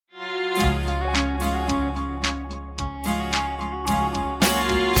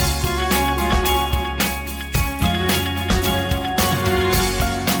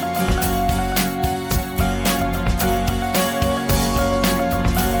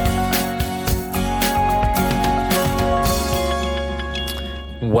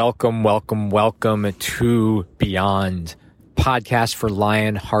Welcome to Beyond, podcast for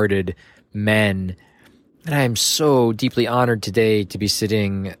lion-hearted men. And I am so deeply honored today to be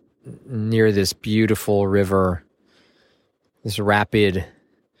sitting near this beautiful river, this rapid,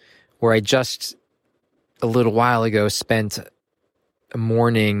 where I just a little while ago spent a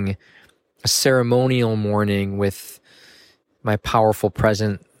ceremonial morning with my powerful,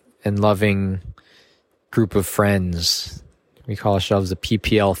 present, and loving group of friends. We call ourselves the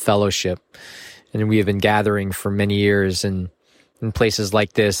PPL Fellowship, and we have been gathering for many years in places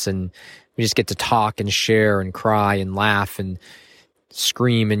like this, and we just get to talk and share and cry and laugh and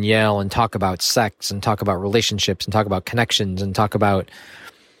scream and yell and talk about sex and talk about relationships and talk about connections and talk about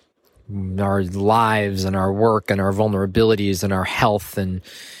our lives and our work and our vulnerabilities and our health, and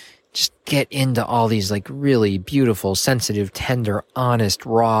just get into all these like really beautiful, sensitive, tender, honest,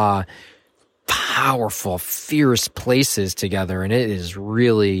 raw, powerful, fierce places together. And it is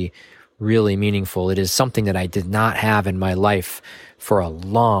really, really meaningful. It is something that I did not have in my life for a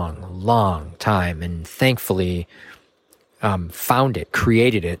long, long time. And thankfully, found it,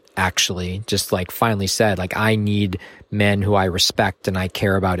 created it, actually, just like finally said, like, I need men who I respect and I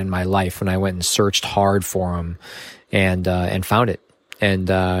care about in my life. And I went and searched hard for them and found it. And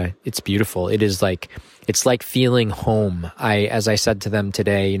it's beautiful. It's like feeling home. As I said to them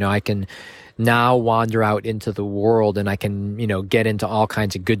today, I can now wander out into the world and I can, get into all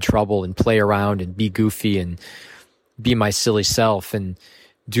kinds of good trouble and play around and be goofy and be my silly self and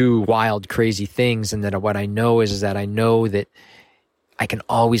do wild, crazy things. And that what I know is that I know that I can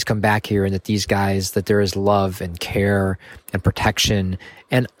always come back here, and that these guys, that there is love and care and protection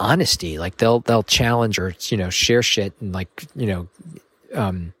and honesty. Like they'll challenge or, share shit and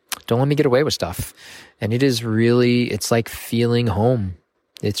don't let me get away with stuff. And it's like feeling home.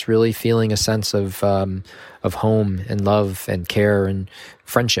 It's really feeling a sense of home and love and care and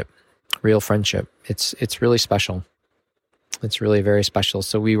friendship, real friendship. It's really special. It's really very special.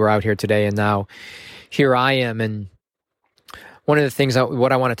 So we were out here today, and now here I am. And one of the things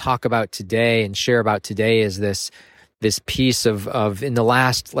what I want to talk about today and share about today is this piece of in the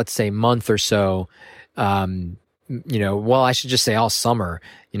last, let's say, month or so, I should just say all summer,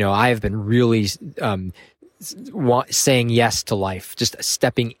 I have been really saying yes to life, just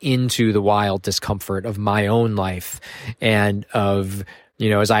stepping into the wild discomfort of my own life, and of,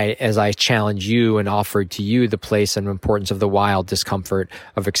 as I challenge you and offered to you the place and importance of the wild discomfort,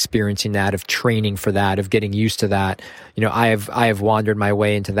 of experiencing that, of training for that, of getting used to that. I have wandered my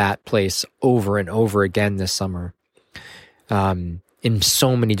way into that place over and over again this summer. In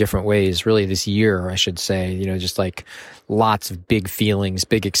so many different ways, really this year, I should say, just like lots of big feelings,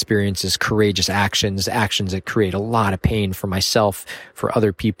 big experiences, courageous actions that create a lot of pain for myself, for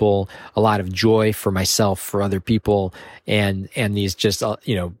other people, a lot of joy for myself, for other people, and these just,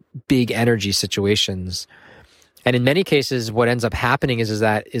 big energy situations. And in many cases, what ends up happening is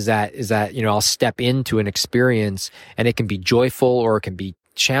that, I'll step into an experience and it can be joyful or it can be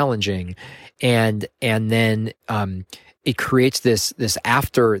challenging. And then, it creates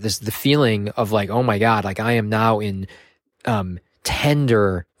the feeling of like, oh my God, like I am now in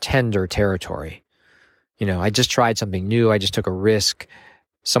tender territory. I just tried something new. I just took a risk.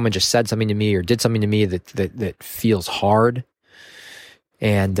 Someone just said something to me or did something to me that feels hard.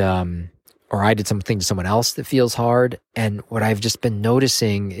 And, or I did something to someone else that feels hard. And what I've just been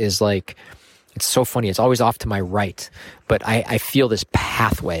noticing is like, it's so funny. It's always off to my right, but I feel this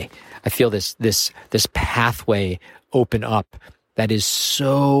pathway. I feel this pathway open up that is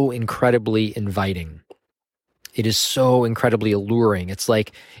so incredibly inviting. It is so incredibly alluring. It's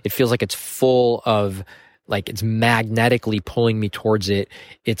like, it feels like it's full of, like, it's magnetically pulling me towards it.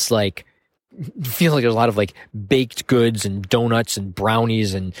 It's like, I feel like there's a lot of like baked goods and donuts and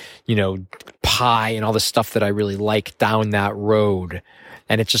brownies and, pie and all the stuff that I really like down that road.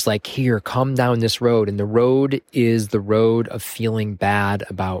 And it's just like, here, come down this road. And the road is the road of feeling bad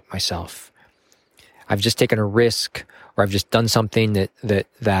about myself. I've just taken a risk, or I've just done something that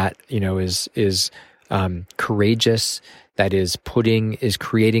is courageous, that is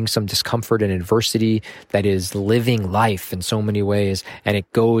creating some discomfort and adversity, that is living life in so many ways. And it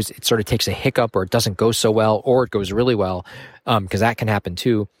sort of takes a hiccup, or it doesn't go so well, or it goes really well, because that can happen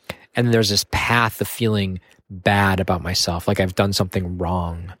too. And then there's this path of feeling bad about myself, like I've done something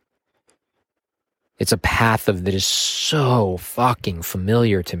wrong. It's a path that is so fucking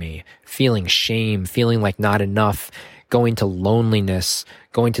familiar to me. Feeling shame, feeling like not enough, going to loneliness,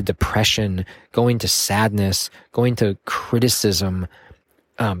 going to depression, going to sadness, going to criticism,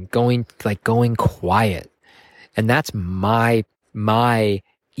 going quiet. And that's my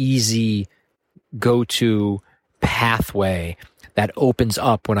easy go-to pathway that opens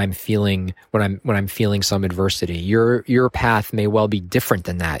up when I'm feeling some adversity. Your path may well be different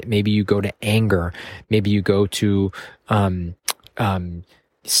than that. Maybe you go to anger. Maybe you go to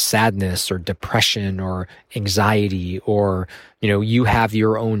sadness or depression or anxiety, or you have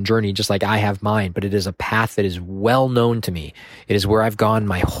your own journey just like I have mine, but it is a path that is well known to me. It is where I've gone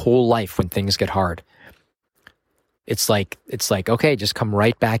my whole life when things get hard. It's like, okay, just come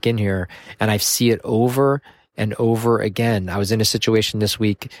right back in here. And I see it over and over again. I was in a situation this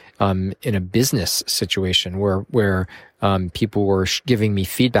week, in a business situation where people were giving me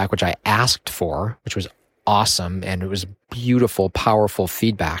feedback, which I asked for, which was awesome. And it was beautiful, powerful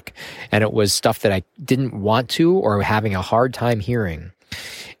feedback. And it was stuff that I didn't want to, or having a hard time hearing,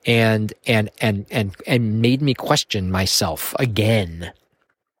 and made me question myself again.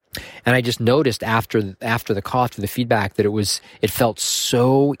 And I just noticed after the call, after the feedback, that it felt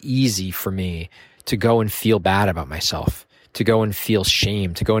so easy for me to go and feel bad about myself, to go and feel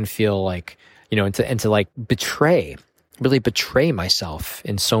shame, to go and feel like, and to like really betray myself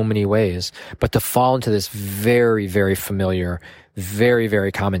in so many ways, but to fall into this very, very familiar, very,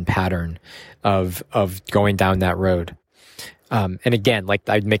 very common pattern of going down that road. And again, like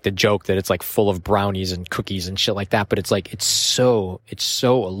I'd make the joke that it's like full of brownies and cookies and shit like that, but it's like, it's so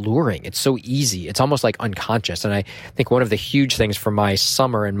alluring. It's so easy. It's almost like unconscious. And I think one of the huge things for my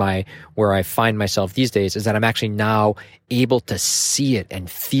summer and where I find myself these days is that I'm actually now able to see it and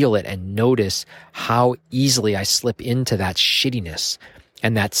feel it and notice how easily I slip into that shittiness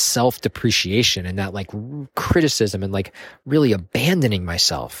and that self-depreciation and that like criticism and like really abandoning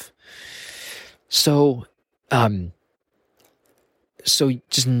myself. So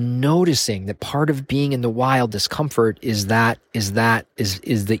just noticing that part of being in the wild discomfort is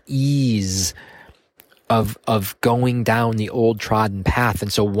the ease of going down the old trodden path.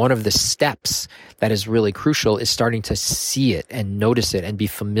 And so one of the steps that is really crucial is starting to see it and notice it and be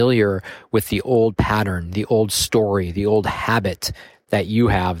familiar with the old pattern, the old story, the old habit that you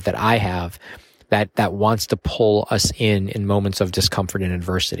have, that I have, that wants to pull us in moments of discomfort and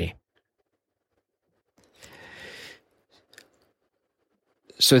adversity.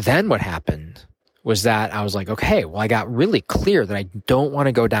 So then what happened was that I was like, okay, well, I got really clear that I don't want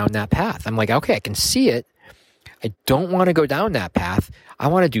to go down that path. I'm like, okay, I can see it. I don't want to go down that path. I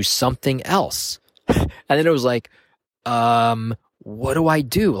want to do something else. And then it was like, what do I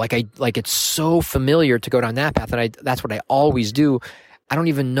do? Like it's so familiar to go down that path. And that's what I always do. I don't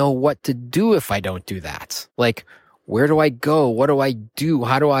even know what to do if I don't do that. Like, where do I go? What do I do?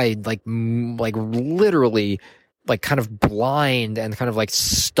 How do I like literally like kind of blind and kind of like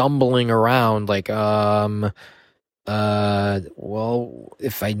stumbling around like, well,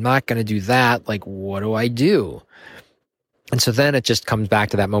 if I'm not going to do that, like, what do I do? And so then it just comes back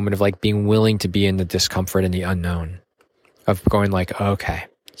to that moment of like being willing to be in the discomfort and the unknown, of going like, okay,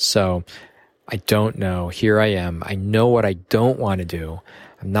 so I don't know. Here I am. I know what I don't want to do.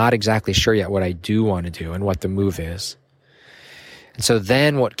 I'm not exactly sure yet what I do want to do and what the move is. And so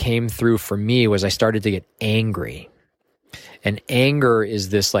then what came through for me was I started to get angry. And anger is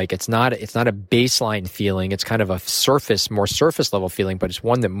this like, it's not a baseline feeling. It's kind of a more surface level feeling, but it's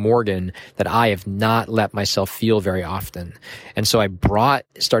one that I have not let myself feel very often. And so I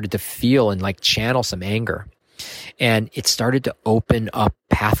started to feel and like channel some anger, and it started to open up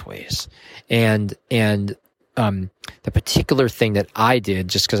pathways. And the particular thing that I did,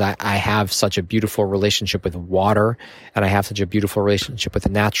 just because I have such a beautiful relationship with water, and I have such a beautiful relationship with the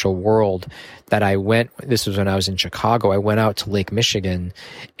natural world, that this was when I was in Chicago, I went out to Lake Michigan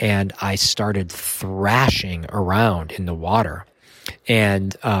and I started thrashing around in the water.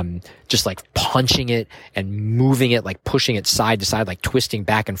 And just like punching it and moving it, like pushing it side to side, like twisting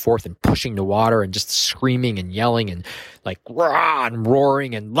back and forth and pushing the water and just screaming and yelling and like rah and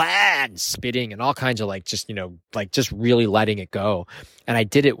roaring and and spitting and all kinds of like just, like just really letting it go. And I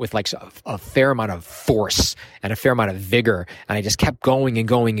did it with like a fair amount of force and a fair amount of vigor. And I just kept going and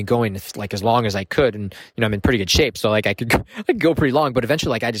going and going like as long as I could. And, I'm in pretty good shape. So like I could go pretty long, but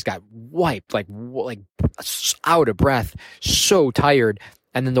eventually like I just got wiped, like out of breath, so tired.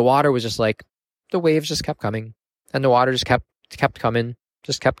 And then the water was just like, the waves just kept coming and the water just kept coming.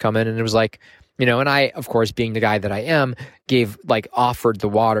 And it was like, and I, of course, being the guy that I am, offered the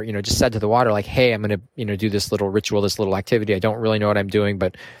water, just said to the water, like, hey, I'm going to, do this little ritual, this little activity. I don't really know what I'm doing,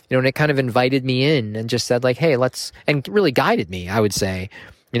 but, and it kind of invited me in and just said like, hey, and really guided me, I would say,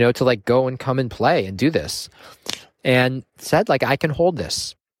 to like go and come and play and do this, and said like, I can hold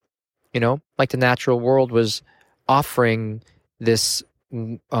this, like the natural world was offering this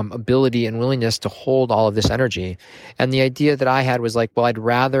ability and willingness to hold all of this energy. And the idea that I had was like, well, I'd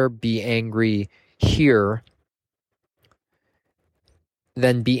rather be angry here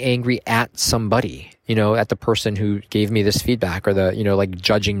than be angry at somebody, at the person who gave me this feedback, or the, like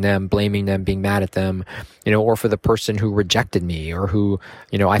judging them, blaming them, being mad at them, or for the person who rejected me, or who,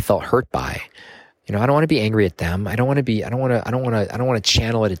 I felt hurt by. I don't want to be angry at them. I don't want to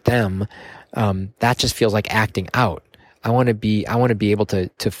channel it at them. That just feels like acting out. I want to be able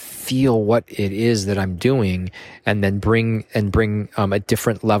to feel what it is that I'm doing, and then bring a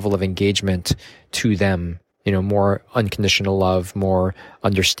different level of engagement to them. More unconditional love, more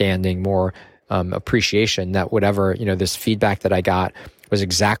understanding, more appreciation, that whatever, this feedback that I got was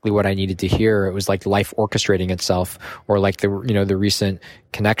exactly what I needed to hear. It was like life orchestrating itself, or like the recent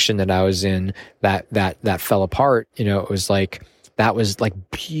connection that I was in that fell apart. It was like, that was like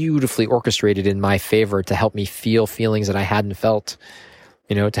beautifully orchestrated in my favor to help me feel feelings that I hadn't felt,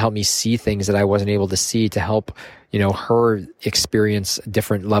 to help me see things that I wasn't able to see, to help, her experience a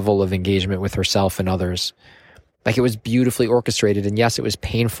different level of engagement with herself and others. Like, it was beautifully orchestrated, and yes, it was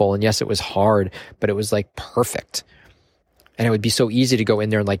painful, and yes, it was hard, but it was like perfect. And it would be so easy to go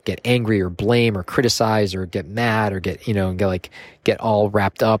in there and like get angry or blame or criticize or get mad or get, get all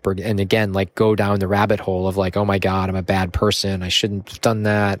wrapped up, and again, like go down the rabbit hole of like, oh my God, I'm a bad person. I shouldn't have done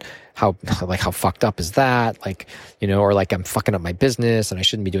that. How fucked up is that? Like, or like I'm fucking up my business and I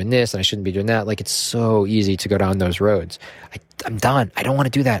shouldn't be doing this and I shouldn't be doing that. Like, it's so easy to go down those roads. I'm done. I don't want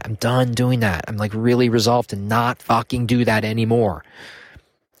to do that. I'm done doing that. I'm like really resolved to not fucking do that anymore.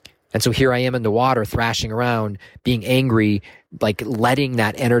 And so here I am in the water, thrashing around, being angry, like letting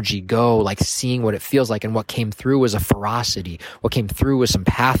that energy go, like seeing what it feels like. And what came through was a ferocity. What came through was some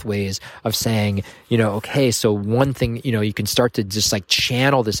pathways of saying, okay, so one thing, you can start to just like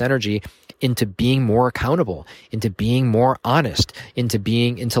channel this energy into being more accountable, into being more honest, into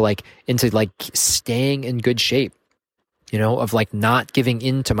staying in good shape, of like not giving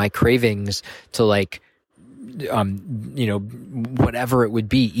in to my cravings to like, whatever it would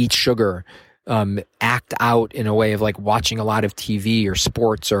be, eat sugar, act out in a way of like watching a lot of TV or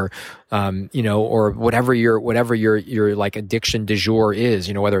sports, or, or whatever your like addiction du jour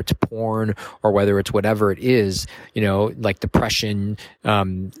is, whether it's porn or whether it's whatever it is, like depression,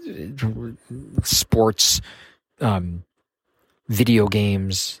 sports, video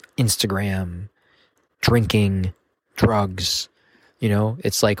games, Instagram, drinking, drugs.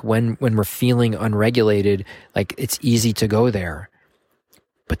 It's like when we're feeling unregulated, like it's easy to go there.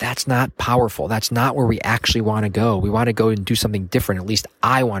 But that's not powerful. That's not where we actually want to go. We want to go and do something different. At least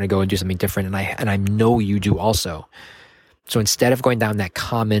I want to go and do something different, and I know you do also. So instead of going down that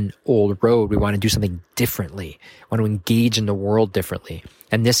common old road, we want to do something differently. We want to engage in the world differently.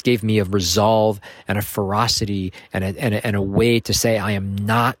 And this gave me a resolve and a ferocity and a way to say, I am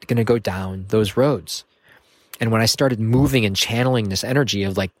not going to go down those roads. And when I started moving and channeling this energy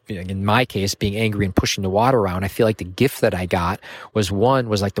of like, in my case, being angry and pushing the water around, I feel like the gift that I got was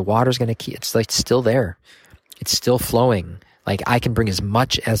like the water's going to keep, it's like still there. It's still flowing. Like I can bring as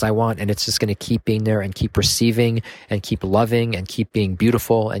much as I want, and it's just going to keep being there and keep receiving and keep loving and keep being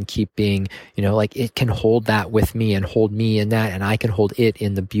beautiful and keep being, like it can hold that with me and hold me in that, and I can hold it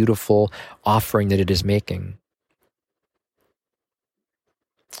in the beautiful offering that it is making.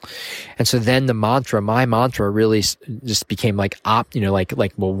 And so then my mantra really just became like,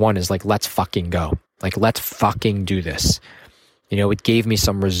 one is like, let's fucking go. Like, let's fucking do this. It gave me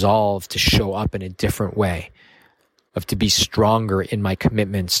some resolve to show up in a different way, to be stronger in my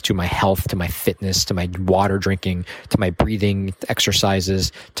commitments to my health, to my fitness, to my water drinking, to my breathing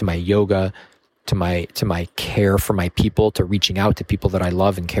exercises, to my yoga, to my care for my people, to reaching out to people that I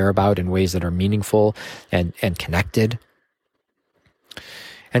love and care about in ways that are meaningful and connected.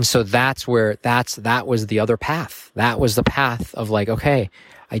 And so that was the other path. That was the path of like, okay,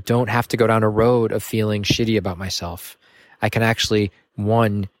 I don't have to go down a road of feeling shitty about myself. I can actually,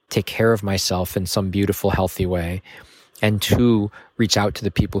 one, take care of myself in some beautiful, healthy way, and two, reach out to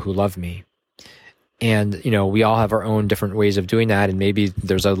the people who love me. And, we all have our own different ways of doing that. And maybe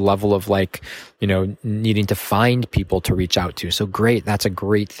there's a level of like, needing to find people to reach out to. So great. That's a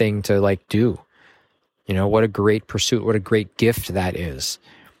great thing to like do. What a great pursuit. What a great gift that is.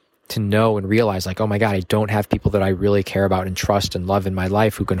 To know and realize like, oh my God, I don't have people that I really care about and trust and love in my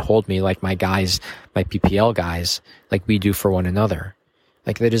life who can hold me like my guys, my PPL guys, like we do for one another.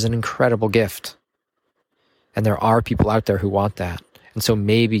 Like that is an incredible gift. And there are people out there who want that. And so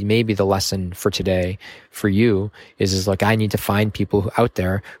maybe the lesson for today for you is like, I need to find people out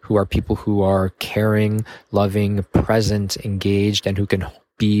there who are people who are caring, loving, present, engaged, and who can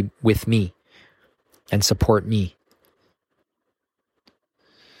be with me and support me.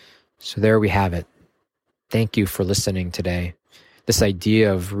 So there we have it. Thank you for listening today. This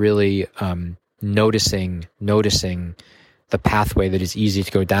idea of really noticing the pathway that is easy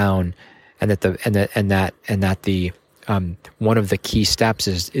to go down, and that the one of the key steps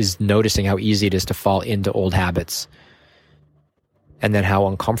is noticing how easy it is to fall into old habits, and then how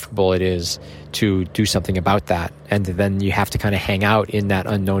uncomfortable it is to do something about that. And then you have to kind of hang out in that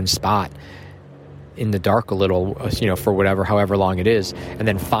unknown spot in the dark a little, for however long it is, and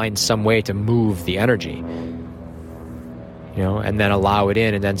then find some way to move the energy, and then allow it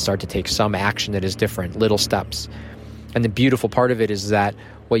in, and then start to take some action that is different, little steps. And the beautiful part of it is that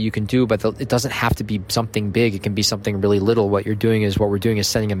what you can do, but it doesn't have to be something big. It can be something really little. What we're doing is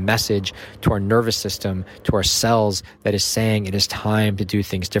sending a message to our nervous system, to our cells, that is saying it is time to do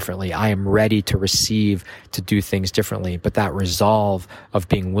things differently. I am ready to receive, to do things differently. But that resolve of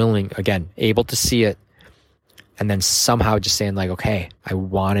being willing, again, able to see it, and then somehow just saying like, okay, I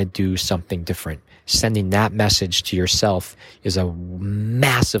want to do something different. Sending that message to yourself is a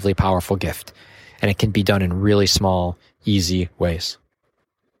massively powerful gift. And it can be done in really small, easy ways.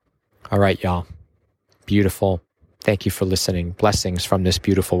 All right, y'all. Beautiful. Thank you for listening. Blessings from this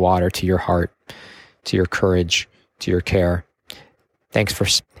beautiful water to your heart, to your courage, to your care. Thanks for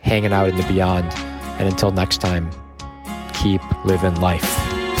hanging out in the beyond. And until next time, keep living life.